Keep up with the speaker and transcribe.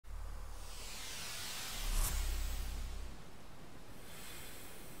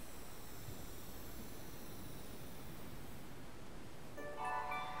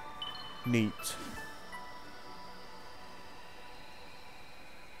Neat.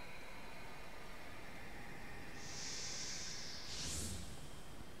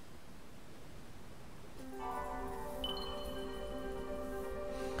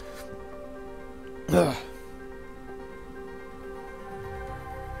 Ugh.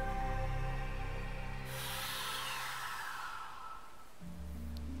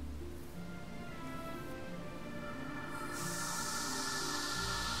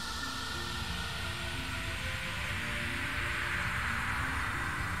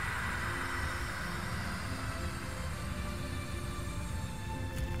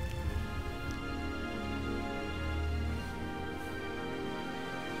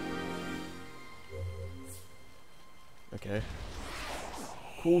 Okay.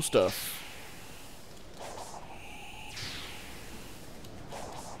 Cool stuff.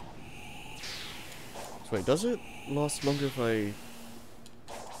 So wait, does it last longer if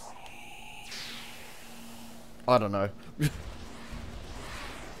I don't know.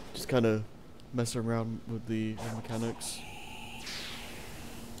 Just kind of messing around with the mechanics.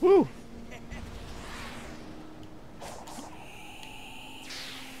 Woo!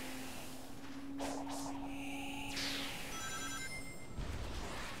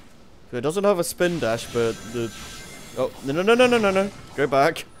 So it doesn't have a spin dash, but the... Oh, no. Go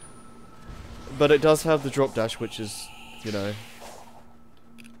back. But it does have the drop dash, which is, you know...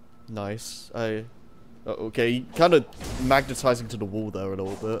 nice. Oh, okay, kind of magnetizing to the wall there a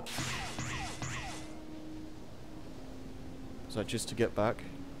little bit. Is that just to get back?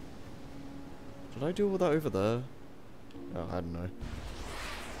 Did I do all that over there? Oh, I don't know.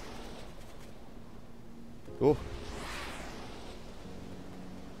 Oh.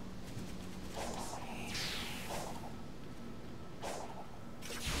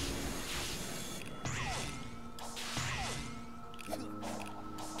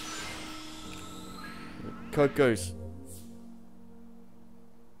 Code goes.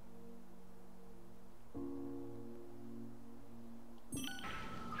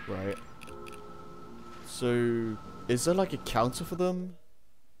 Right. So, is there like a counter for them?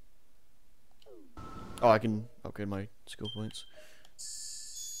 Oh, I can upgrade my skill points.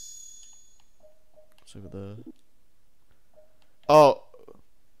 It's over there. Oh.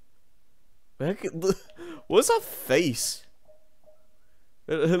 What's that face?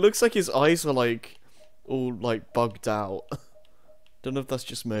 It looks like his eyes are like all like bugged out. Don't know if that's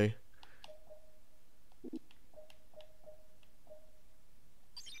just me.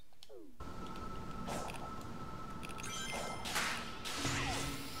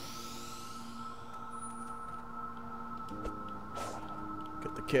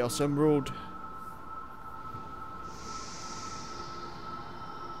 Get the Chaos Emerald.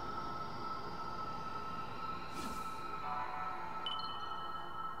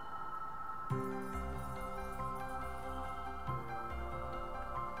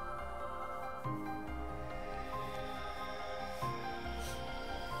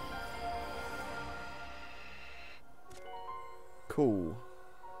 Cool.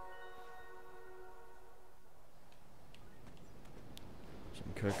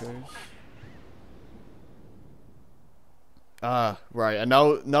 Some cocos. Ah, right. And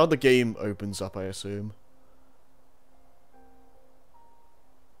now the game opens up, I assume.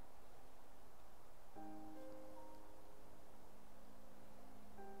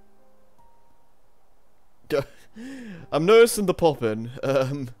 I'm noticing the popping.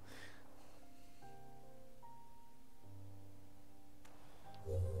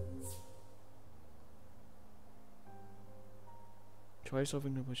 Try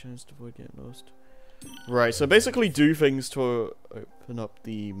solving no chance to avoid getting lost. Right, so basically do things to open up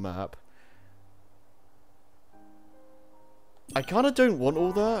the map. I kind of don't want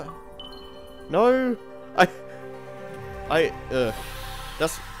all that. No,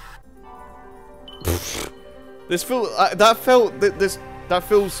 that's this that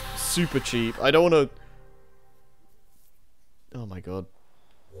feels super cheap. I don't want to. Oh my god,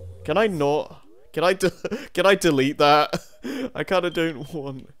 can I not? Can I can I delete that? I kind of don't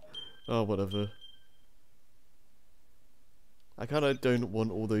want. Oh, whatever. I kind of don't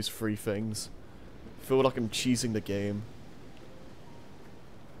want all those free things. I feel like I'm cheesing the game.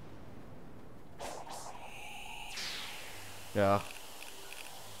 Yeah.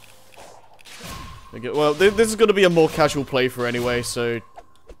 Okay, well, this is gonna be a more casual playthrough anyway, so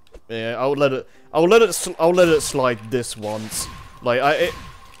yeah, I'll let it slide this once. Like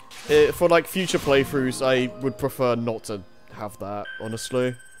for like future playthroughs, I would prefer not to have that,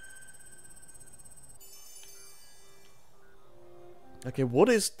 honestly. Okay, what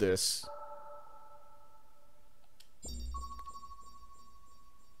is this?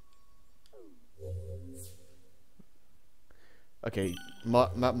 Okay,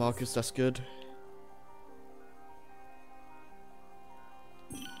 map markers, that's good.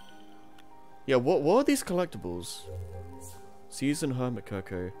 Yeah, what are these collectibles? Seasoned Hermit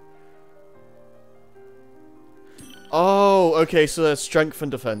Cocoa. Oh, okay, so they're strength and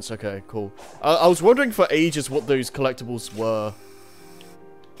defense. Okay, cool. I was wondering for ages what those collectibles were.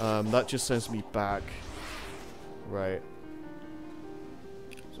 That just sends me back. Right.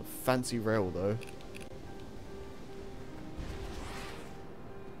 It's a fancy rail, though.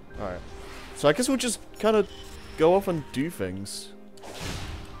 Alright. So I guess we'll just kind of go off and do things.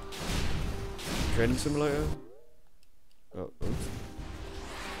 Training simulator? Oh, oops.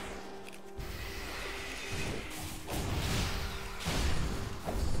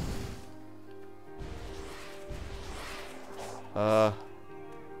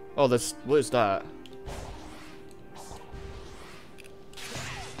 Oh, what is that?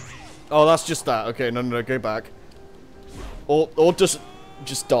 Oh, that's just that. Okay, no, go back. Or just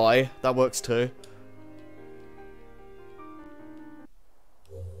die. That works too.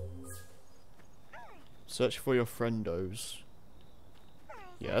 Search for your friendos.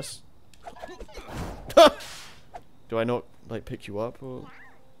 Yes. Do I not, like, pick you up, or...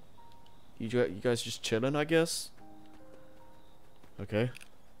 You guys just chilling, I guess? Okay.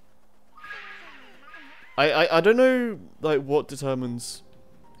 I don't know, like, what determines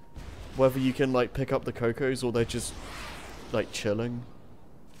whether you can, like, pick up the Cocos or they're just, like, chilling.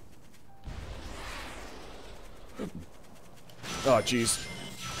 Oh, jeez.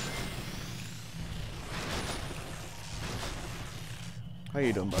 How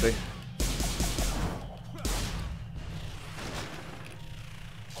you doing, buddy?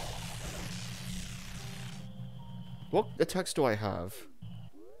 What attacks do I have?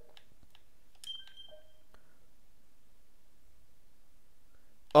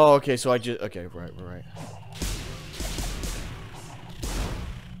 Oh, okay, so I just... Okay, right.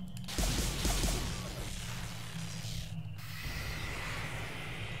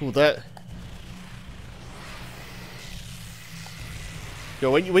 Ooh, that...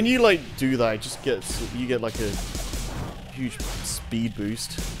 Yo, when you, like, do that, you get, like, a huge speed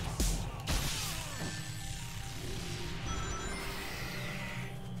boost.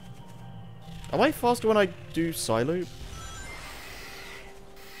 Am I faster when I do Psyloop?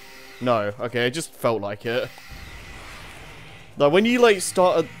 No, okay, it just felt like it. Like, when you, like,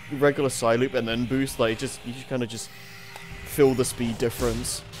 start a regular Psyloop and then boost, like, you kind of just feel the speed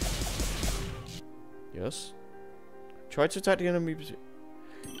difference. Yes? Try to attack the enemy.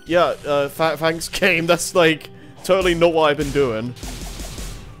 Yeah, thanks, game. That's, like, totally not what I've been doing.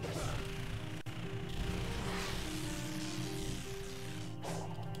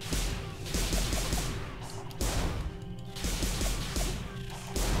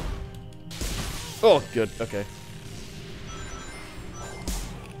 Oh, good. Okay.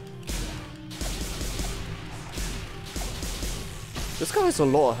 This guy has a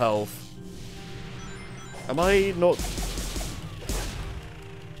lot of health. Am I not...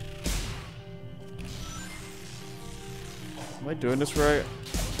 Am I doing this right?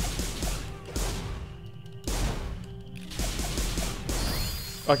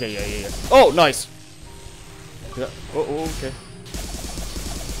 Okay, yeah. Oh, nice! Yeah. Oh, okay.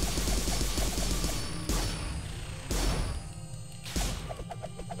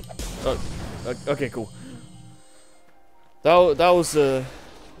 Oh, okay, cool. That was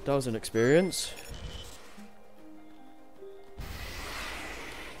an experience.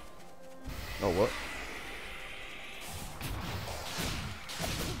 Oh, what?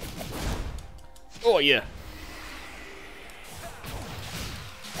 Oh, yeah.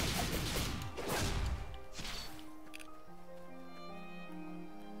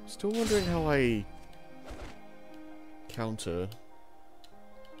 Still wondering how I counter.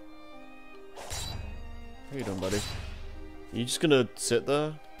 How you doing, buddy? You just gonna sit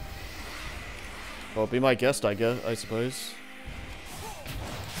there? Well, be my guest, I suppose.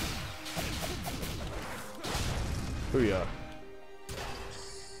 Booyah.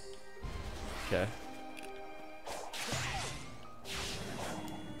 Okay.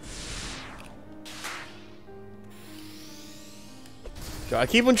 I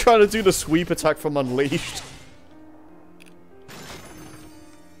keep on trying to do the sweep attack from Unleashed.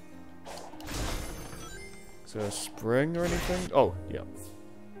 Is there a spring or anything? Oh, yeah.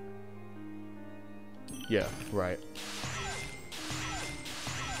 Yeah, right.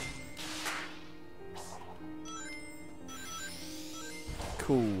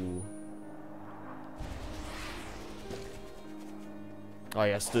 Cool. Oh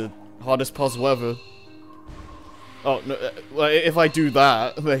yes, the hardest puzzle ever. Oh, no, well, if I do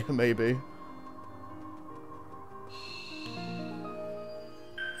that, maybe.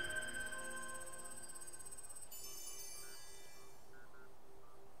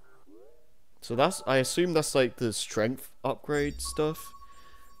 So that's, I assume that's like the strength upgrade stuff.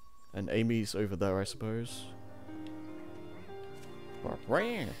 And Amy's over there, I suppose.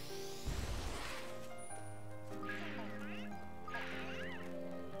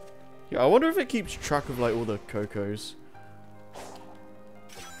 Yeah, I wonder if it keeps track of like all the Cocos.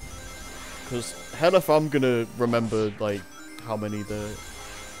 Because hell if I'm gonna remember like how many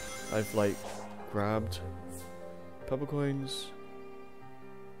I've like grabbed. Pebble coins.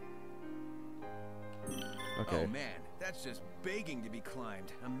 Okay. Oh man, that's just begging to be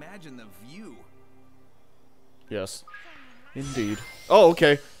climbed. Imagine the view. Yes. Indeed. Oh,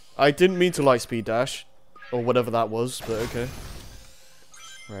 okay. I didn't mean to light speed dash. Or whatever that was, but okay.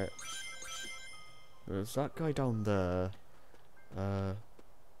 Right. There's that guy down there.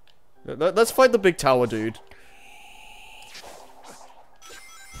 Let's fight the big tower dude.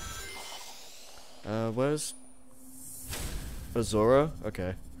 Where's Azura?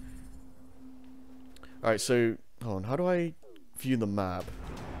 Okay. Alright, so hold on, how do I view the map?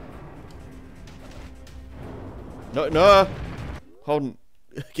 No, hold on.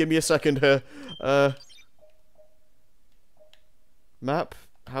 Give me a second here. Map?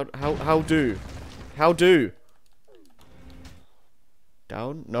 How do?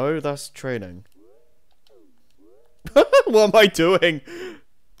 Down? No, that's training. What am I doing?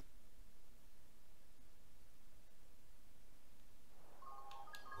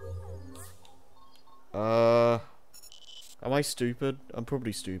 Am I stupid? I'm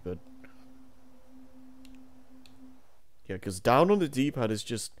probably stupid. Yeah, because down on the D-pad is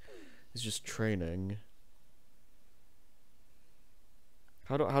just training.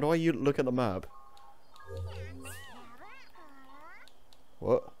 How do I look at the map?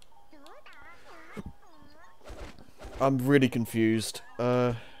 What? I'm really confused.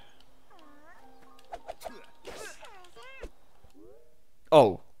 Oh,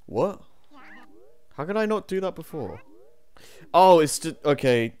 what? How could I not do that before? Oh, it's just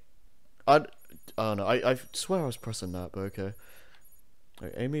okay. I don't know. I swear I was pressing that, but okay.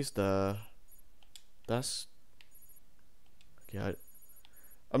 Right, Amy's there. That's okay.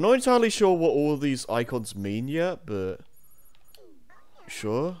 I'm not entirely sure what all of these icons mean yet, but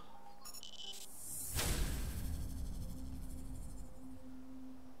sure.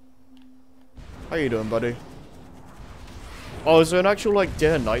 How you doing, buddy? Oh, is there an actual like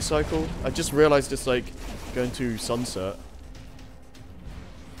day and night cycle? I just realized it's like going to sunset.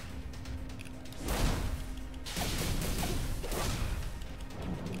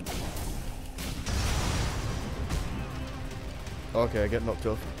 Okay, I get knocked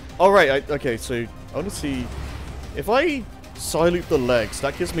off. Alright, okay, so I want to see if I side loop the legs,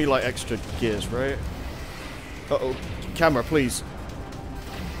 that gives me like extra gears, right? Uh-oh. Camera, please.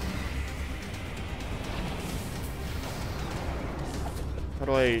 How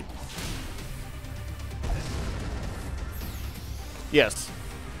do I... Yes.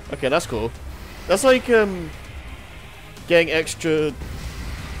 Okay, that's cool. That's like, getting extra...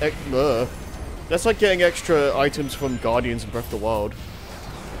 That's like getting extra items from Guardians in Breath of the Wild.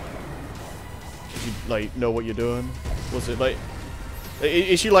 If you, like, know what you're doing. Was it, like...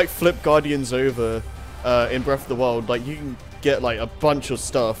 If you, like, flip Guardians over, in Breath of the Wild, like, you can get, like, a bunch of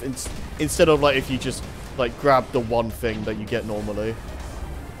stuff. Instead of, like, if you just, like, grab the one thing that you get normally.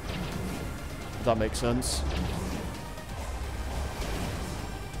 If that makes sense.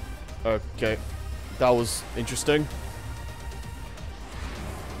 Okay. That was interesting.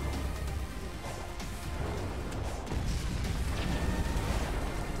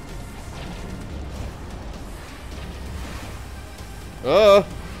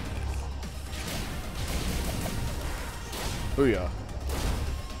 Booyah.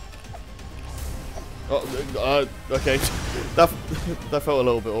 Oh, okay. that felt a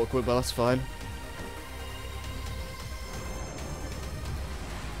little bit awkward, but that's fine.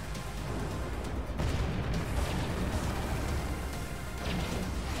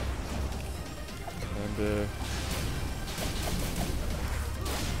 And,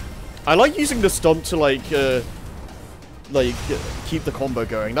 I like using the stomp to, like, keep the combo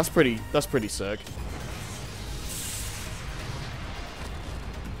going. That's pretty sick.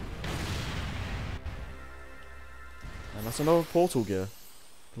 And that's another portal gear.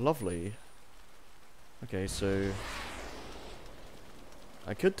 Lovely. Okay, so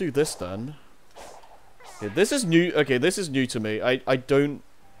I could do this then. Okay, this is new. Okay, this is new to me. I don't...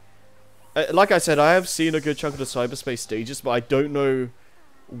 like I said, I have seen a good chunk of the cyberspace stages, but I don't know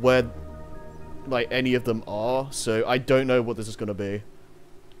where, like, any of them are, so I don't know what this is going to be.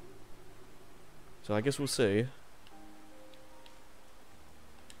 So I guess we'll see.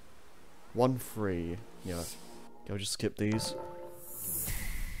 1-3. Yeah. I'll just skip these.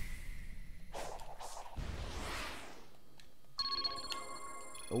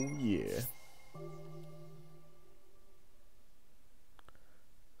 Oh yeah.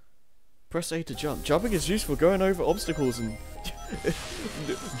 Press A to jump. Jumping is useful going over obstacles and...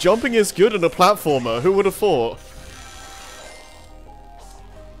 Jumping is good in a platformer, who would have thought?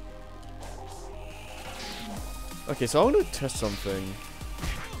 Okay, so I want to test something.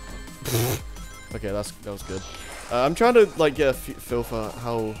 Okay, that was good. I'm trying to, like, get a feel for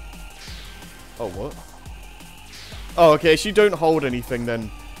how... Oh, what? Oh, okay, so you don't hold anything,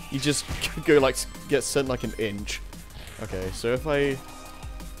 then you just go, like, get sent, like, an inch. Okay, so if I...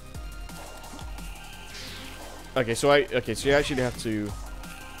 Okay, so you actually have to...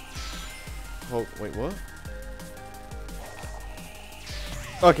 Oh, wait, what?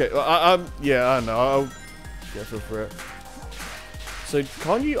 Okay, yeah, I don't know, I'll get a feel for it. So,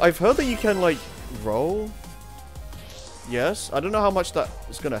 can't you... I've heard that you can, like, roll? Yes? I don't know how much that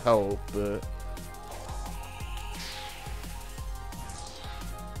is gonna help, but...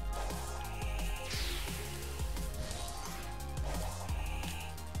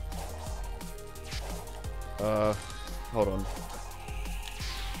 Hold on.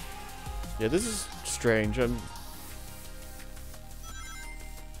 Yeah, this is strange.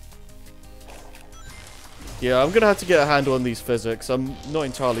 Yeah, I'm gonna have to get a handle on these physics. I'm not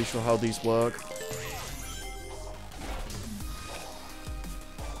entirely sure how these work.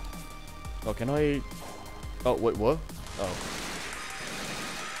 Oh, can I... Oh, wait, what? Oh. I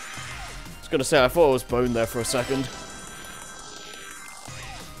was gonna say, I thought I was boned there for a second.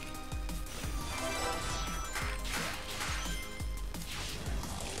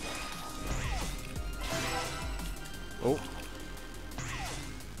 Oh.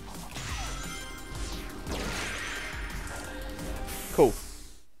 Cool.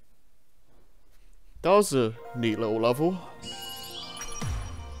 That was a neat little level.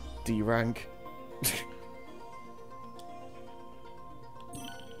 D rank.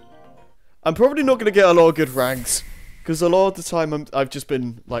 I'm probably not gonna get a lot of good ranks, because a lot of the time I've just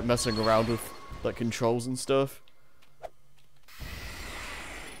been like messing around with like controls and stuff.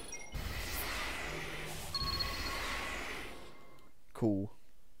 Cool.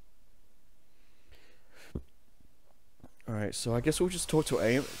 Alright, so I guess we'll just talk to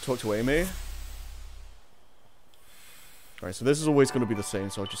Amy. Alright, so this is always going to be the same,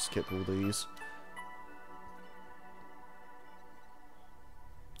 so I'll just skip all these.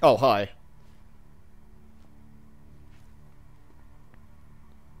 Oh, hi.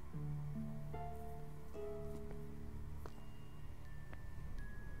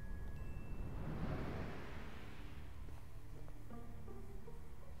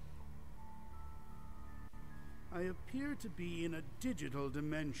 I appear to be in a digital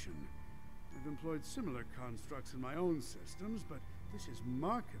dimension. I've employed similar constructs in my own systems, but this is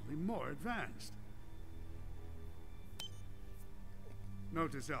markedly more advanced.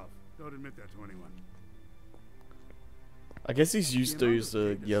 Note to self, don't admit that to anyone. I guess he's used those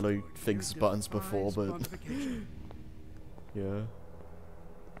yellow things buttons before, but... yeah.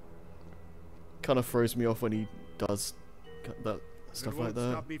 Kind of throws me off when he does that stuff like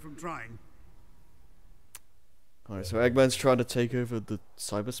that. Stop me from trying. Alright, so Eggman's trying to take over the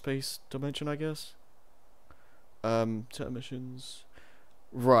cyberspace dimension, I guess. Set missions.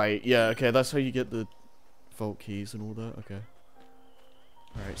 Right, yeah, okay, that's how you get the vault keys and all that, okay.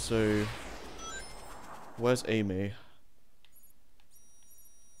 Alright, so... Where's Amy?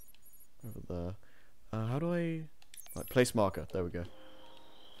 Over there. How do I... Right, place marker, there we go.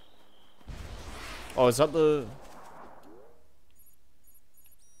 Oh, is that the...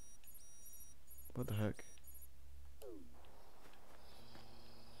 What the heck?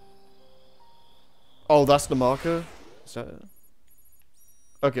 Oh, that's the marker? Is that it?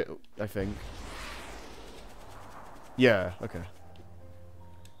 Okay, I think. Yeah, okay.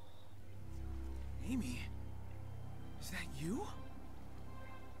 Amy? Is that you?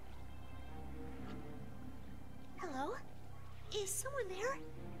 Hello? Is someone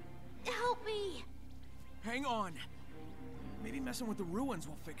there? Help me! Hang on. Maybe messing with the ruins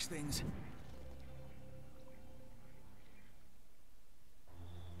will fix things.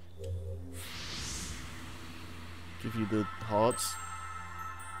 Give you the hearts.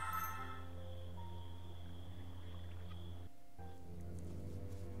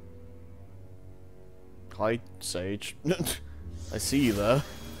 Hi, Sage. I see you there.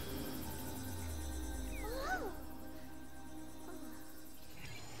 Hello?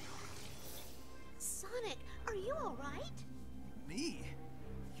 Sonic, are you alright? Me?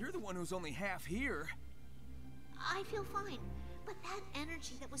 You're the one who's only half here. I feel fine, but that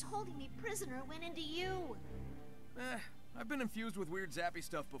energy that was holding me prisoner went into you. I've been infused with weird zappy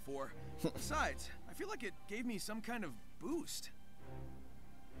stuff before. Besides, I feel like it gave me some kind of boost.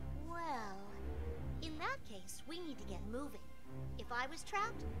 Well, in that case, we need to get moving. If I was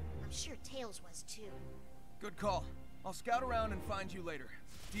trapped, I'm sure Tails was too. Good call. I'll scout around and find you later.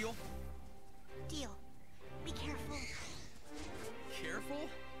 Deal? Deal. Be careful. Careful?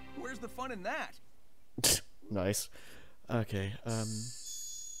 Where's the fun in that? Nice. Okay,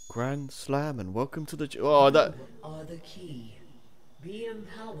 Grand Slam and welcome to the... Oh, that... You are the key. Be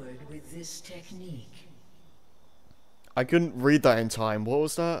empowered with this technique. I couldn't read that in time. What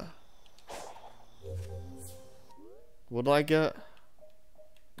was that? What did I get?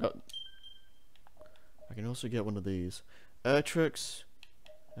 Oh. I can also get one of these. Air Tricks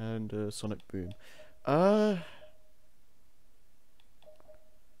and Sonic Boom.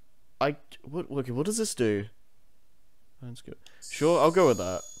 What does this do? Let's go. Sure, I'll go with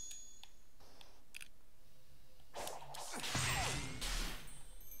that.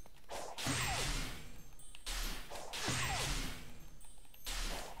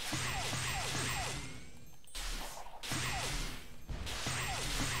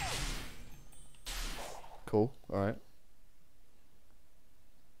 Cool, alright.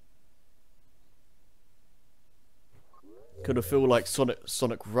 Could have feel like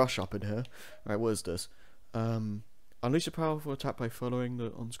Sonic Rush up in here. Alright, what is this? Unleash a powerful attack by following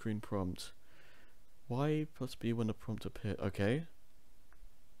the on-screen prompt. Y plus B when the prompt appears. Okay.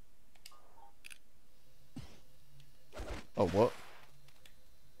 Oh, what?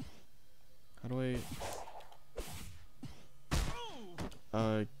 How do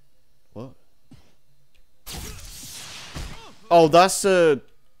I... what? Oh, that's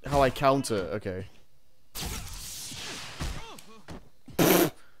how I counter. Okay.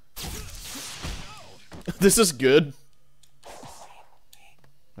 This is good.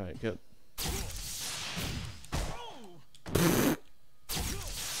 Alright, good.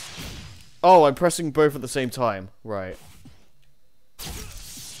 Oh, I'm pressing both at the same time. Right.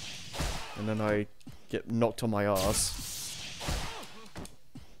 And then I get knocked on my ass.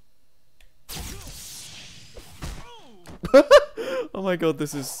 Oh my god,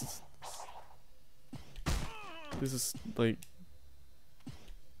 this is like...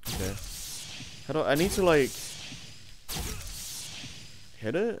 Okay. How do I need to like...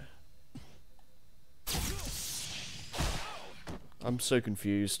 hit it? I'm so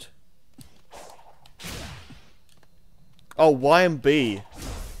confused. Oh, Y and B.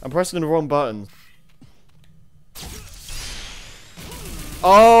 I'm pressing the wrong button.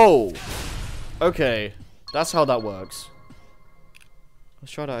 Oh! Okay. That's how that works.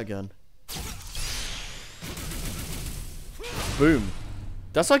 Let's try that again. Boom.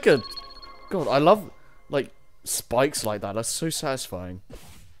 That's like a... God, I love, like, spikes like that. That's so satisfying.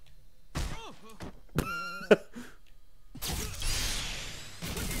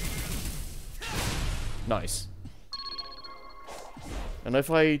 Nice. And if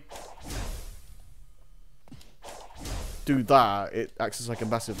I do that, it acts as like a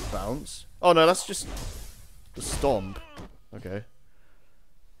massive bounce. Oh no, that's just the stomp. Okay.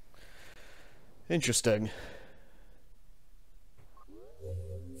 Interesting.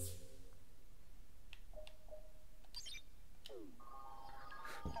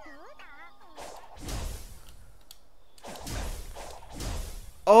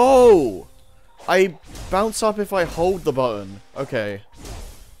 Oh! I bounce up if I hold the button. Okay.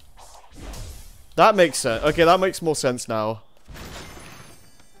 That makes sense. Okay, that makes more sense now.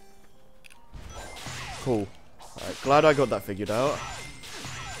 Cool. Alright, glad I got that figured out.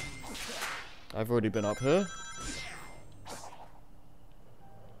 I've already been up here.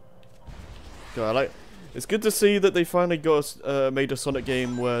 God, it's good to see that they finally got made a Sonic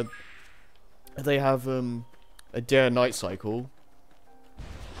game where they have a day and night cycle.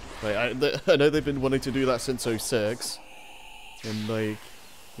 Like, I know they've been wanting to do that since 06. And like,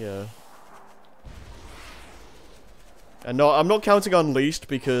 yeah. And no, I'm not counting Unleashed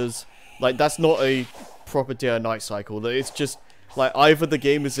because like that's not a proper day and night cycle. It's just like either the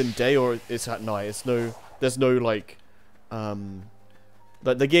game is in day or it's at night. There's no like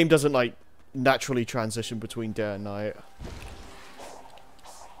the game doesn't like naturally transition between day and night.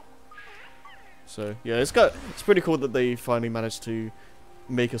 So yeah, it's pretty cool that they finally managed to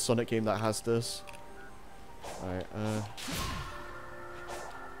make a Sonic game that has this. Alright,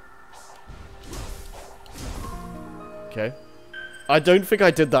 okay. I don't think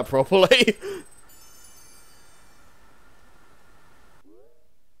I did that properly.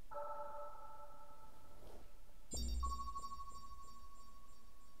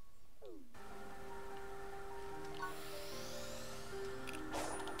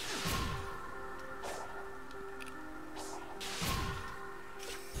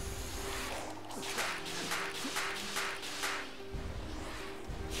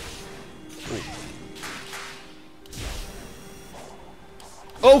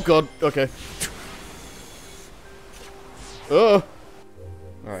 Oh god, okay. Oh!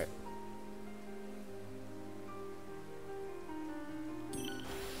 Alright.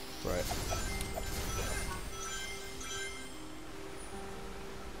 Right.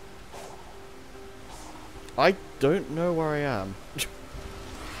 I don't know where I am.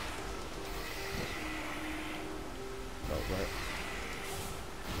 Oh, right.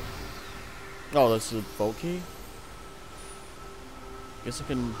 Oh, that's a vault key? Guess I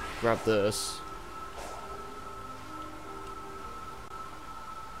can grab this.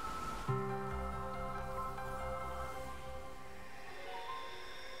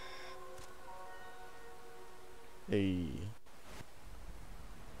 Hey.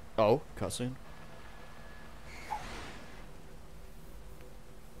 Oh, cutscene.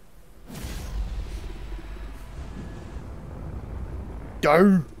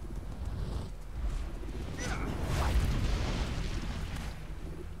 Go!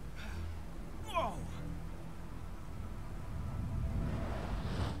 Whoa!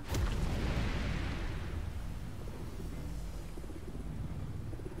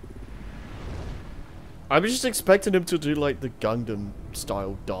 I'm just expecting him to do like the Gundam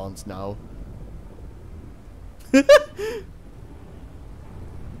style dance now. I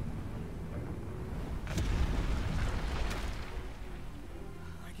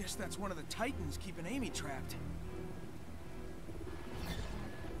guess that's one of the Titans keeping Amy trapped.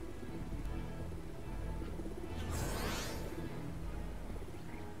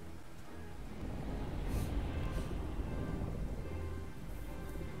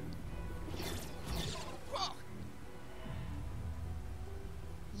 Whoa!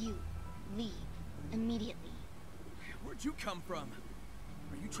 You leave immediately. Where'd you come from?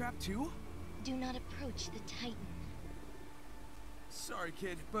 Are you trapped too? Do not approach the Titan. Sorry,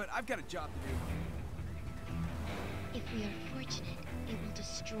 kid, but I've got a job to do. If we are fortunate, it will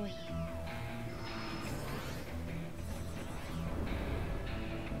destroy you.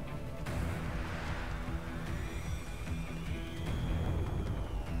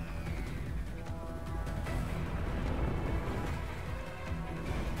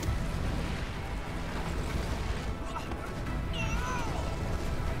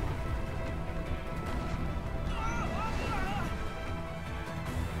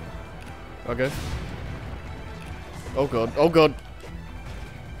 Okay. Oh god, oh god.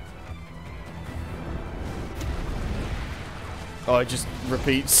 Oh, it just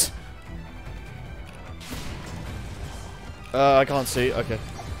repeats. I can't see, okay.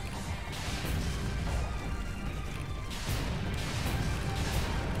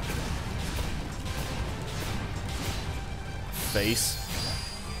 Face.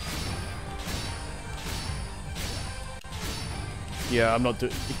 Yeah, I'm not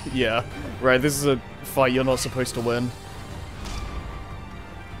doing. Yeah, right. This is a fight you're not supposed to win.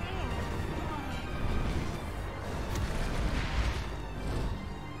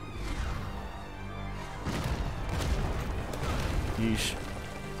 Yeesh.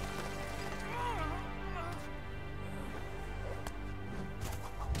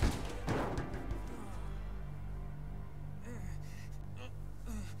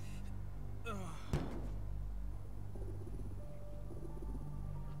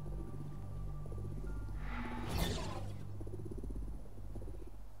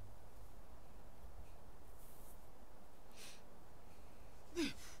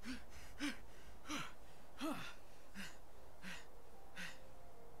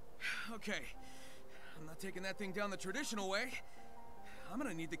 Okay, I'm not taking that thing down the traditional way. I'm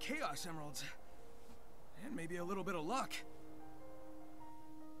gonna need the Chaos Emeralds. And maybe a little bit of luck.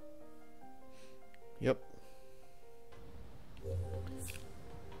 Yep.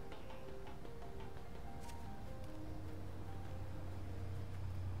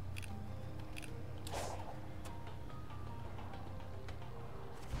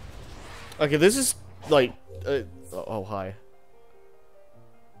 Okay, this is like, oh hi.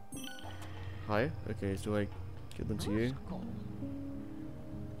 Hi. Okay, so do I give them to you?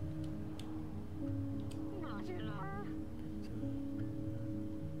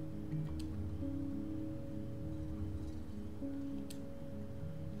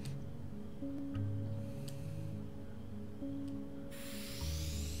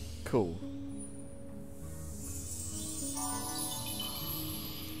 Cool.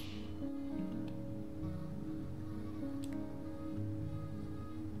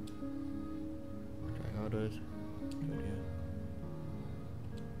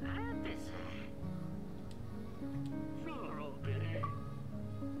 Good idea.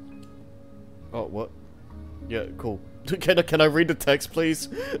 Oh, what? Yeah, cool. Can I read the text, please?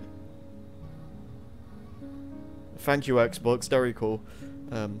 Thank you, Xbox. Very cool.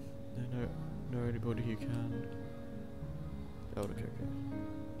 Know anybody who can. Oh, okay.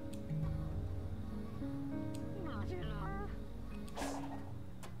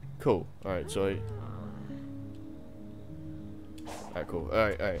 Cool. Alright, so alright, cool.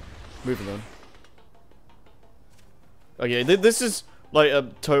 Alright. Moving on. Okay, this is like a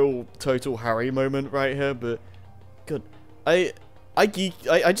total Harry moment right here, but good. I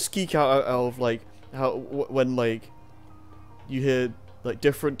just geek out of like how when like you hear like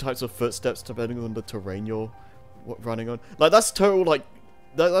different types of footsteps depending on the terrain you're running on. Like that's total like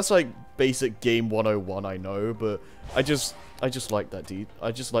that's like basic game 101, I know, but I just like that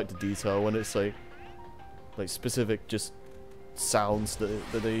I just like the detail when it's like specific just sounds that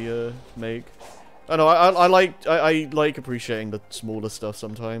they make. I know I like appreciating the smaller stuff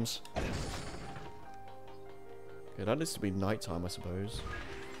sometimes. Okay, that needs to be nighttime, I suppose.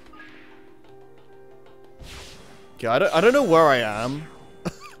 Okay, I don't know where I am.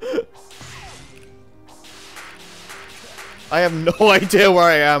 I have no idea where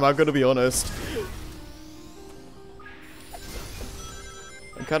I am, I'm gonna be honest.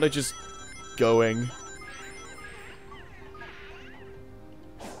 I'm kinda just going.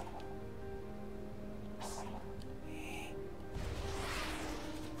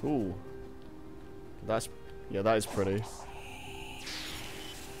 Cool. Yeah, that is pretty.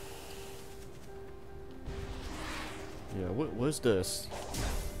 Yeah, what's this?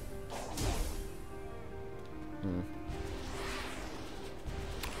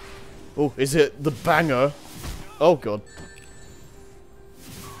 Oh, is it the banger? Oh god.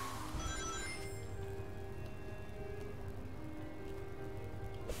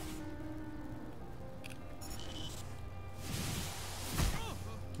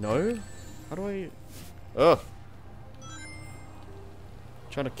 No? How do I... Ugh.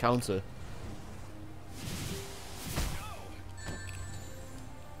 Trying to counter.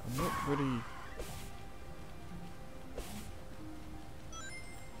 I'm not really...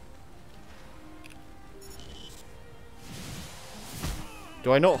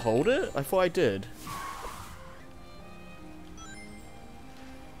 Do I not hold it? I thought I did.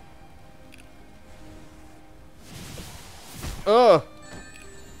 Ugh!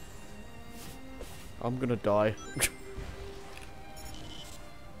 I'm gonna die.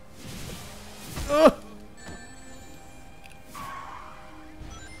 Ugh!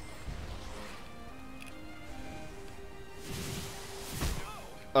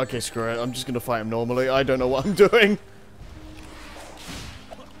 Okay, screw it. I'm just gonna fight him normally. I don't know what I'm doing.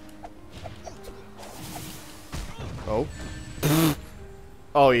 Oh.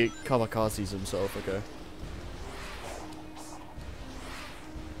 Oh, he kamikazes himself. Okay.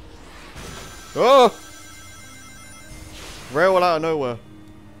 Oh! Rail out of nowhere.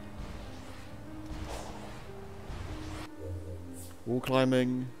 Wall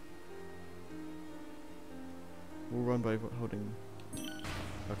climbing. Wall run by holding.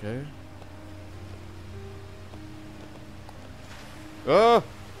 Okay. Ah!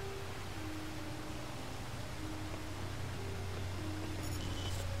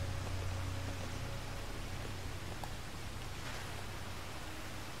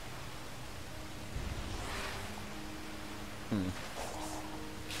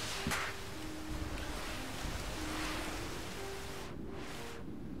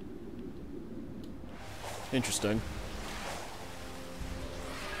 Interesting.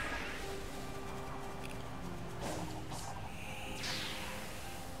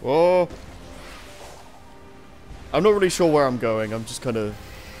 Whoa! I'm not really sure where I'm going. I'm just kind of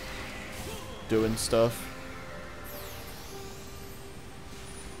doing stuff.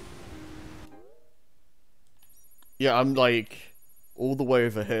 Yeah, I'm like all the way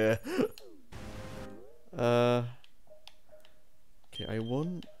over here. Okay, I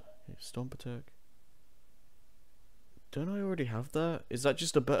want stomp attack. Don't I already have that? Is that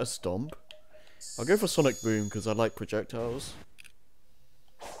just a better stomp? I'll go for Sonic Boom because I like projectiles.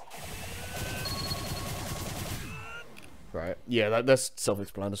 Right. Yeah, that's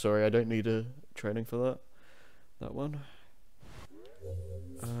self-explanatory. I don't need a training for that. That one.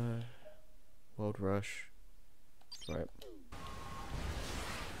 World Rush. Right.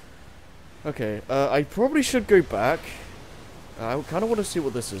 Okay, I probably should go back. I kind of want to see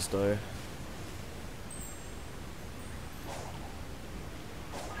what this is, though.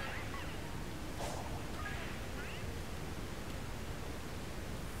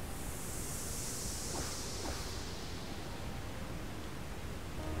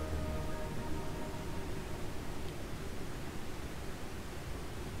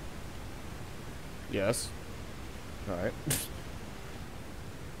 Yes. Alright.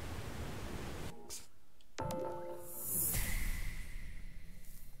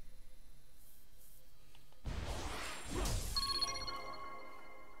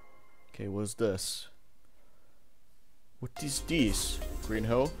 Okay, what's this? What is this? Green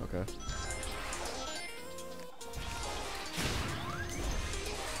Hill? Okay.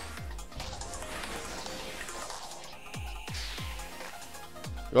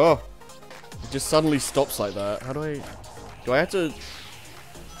 Oh! It just suddenly stops like that. How do I... Do I have to...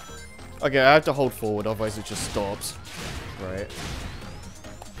 Okay, I have to hold forward, otherwise it just stops. Right.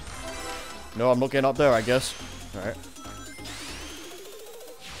 No, I'm not getting up there, I guess. Alright.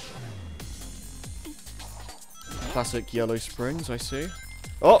 Classic Yellow Springs, I see.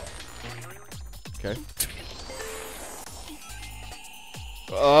 Oh! Okay.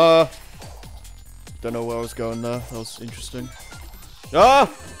 Don't know where I was going there. That was interesting.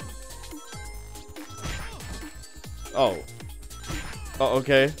 Ah! Oh. Oh,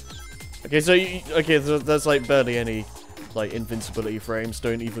 okay. Okay, so there's like barely any like invincibility frames.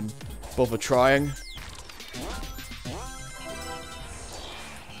 Don't even bother trying.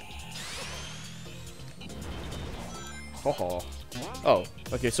 Haha. Oh,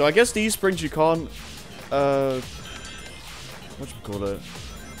 okay. So I guess these springs you can't. What do you call it?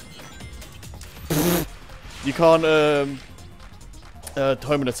 You can't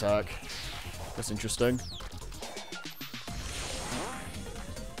time an attack. That's interesting.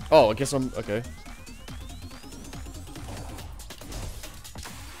 Oh, I guess I'm okay.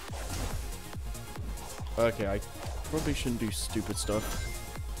 Okay, I probably shouldn't do stupid stuff.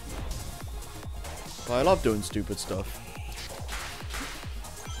 But I love doing stupid stuff.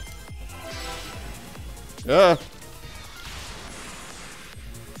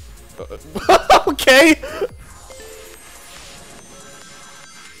 Okay.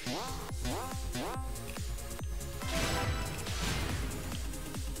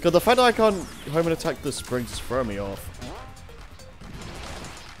 Cause the fact that I can't home and attack the springs is throwing me off.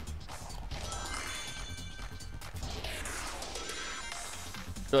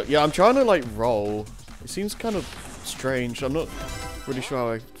 Yeah, I'm trying to like roll. It seems kind of strange. I'm not really sure how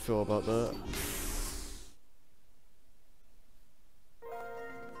I feel about that.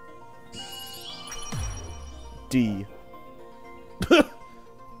 D.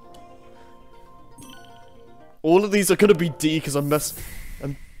 All of these are gonna be D because I'm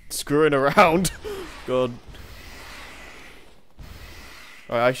screwing around. God.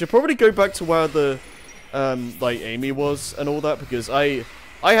 Alright, I should probably go back to where the like Amy was and all that because I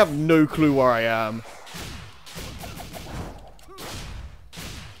have no clue where I am.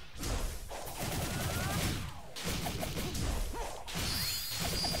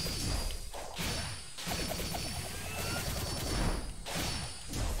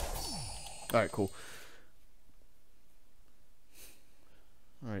 Alright, cool.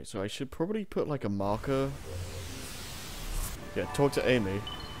 Alright, so I should probably put like a marker. Yeah, talk to Amy.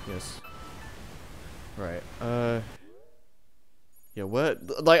 Yes. Right, yeah, where?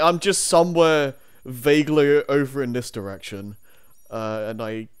 Like, I'm just somewhere vaguely over in this direction. And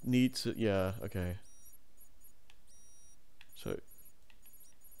I need to... Yeah, okay. So...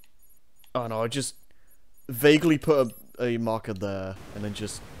 Oh no, I just vaguely put a marker there, and then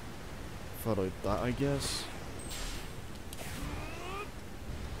just follow that, I guess.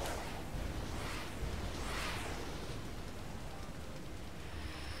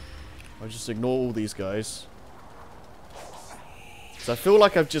 I'll just ignore all these guys. So I feel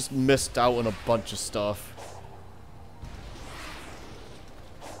like I've just missed out on a bunch of stuff.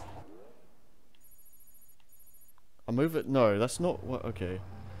 I'm over... No, that's not what... Okay.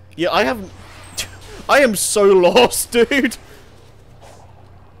 Yeah, I haven't... I am so lost, dude!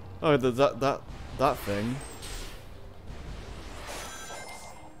 Oh, that thing.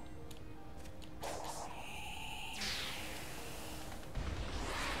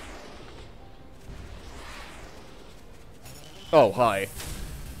 Oh, hi.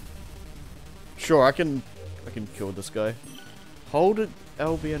 Sure, I can kill this guy. Hold it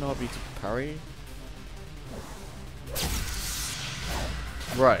LB and RB to parry.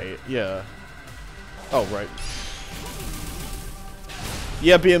 Right, yeah. Oh, right.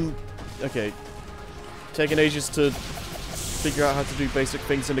 Yeah, being... Okay. Taking ages to figure out how to do basic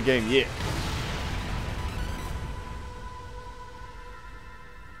things in the game, yeah.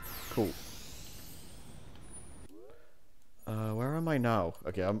 Cool. Where am I now?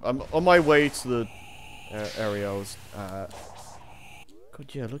 Okay, I'm on my way to the area I was at. God,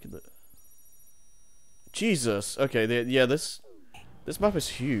 yeah, look at that. Jesus. Okay, yeah, this map is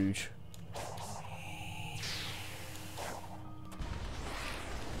huge.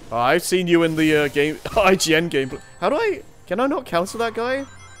 Oh, I've seen you in the game IGN gameplay. How do I? Can I not counter that guy?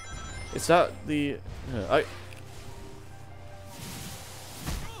 Is that the?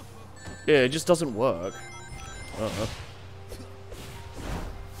 Yeah, it just doesn't work.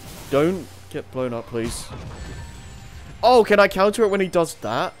 Don't get blown up, please. Oh, can I counter it when he does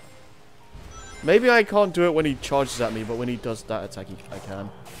that? Maybe I can't do it when he charges at me, but when he does that attack, I can.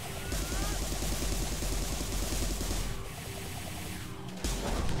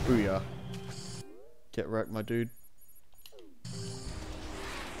 Booyah. Get wrecked, my dude.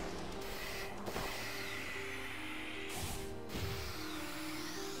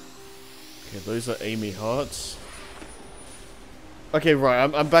 Okay, those are Amy hearts. Okay, right,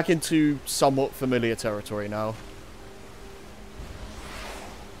 I'm back into somewhat familiar territory now.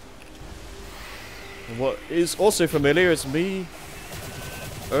 And what is also familiar is me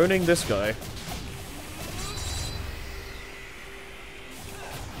owning this guy.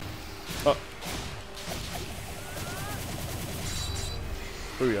 Oh.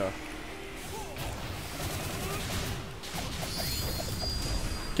 Booyah.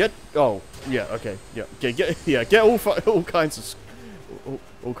 Get, oh, yeah, okay, yeah, get all kinds of,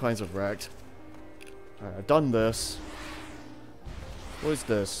 all kinds of wrecked. Alright, I've done this. What is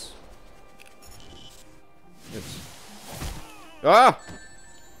this? It's... Ah!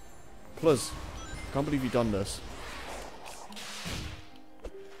 Plus, can't believe you've done this.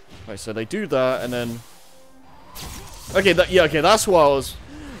 Right, so they do that, and then... Okay, yeah, okay, that's what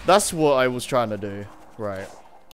I was trying to do. Right.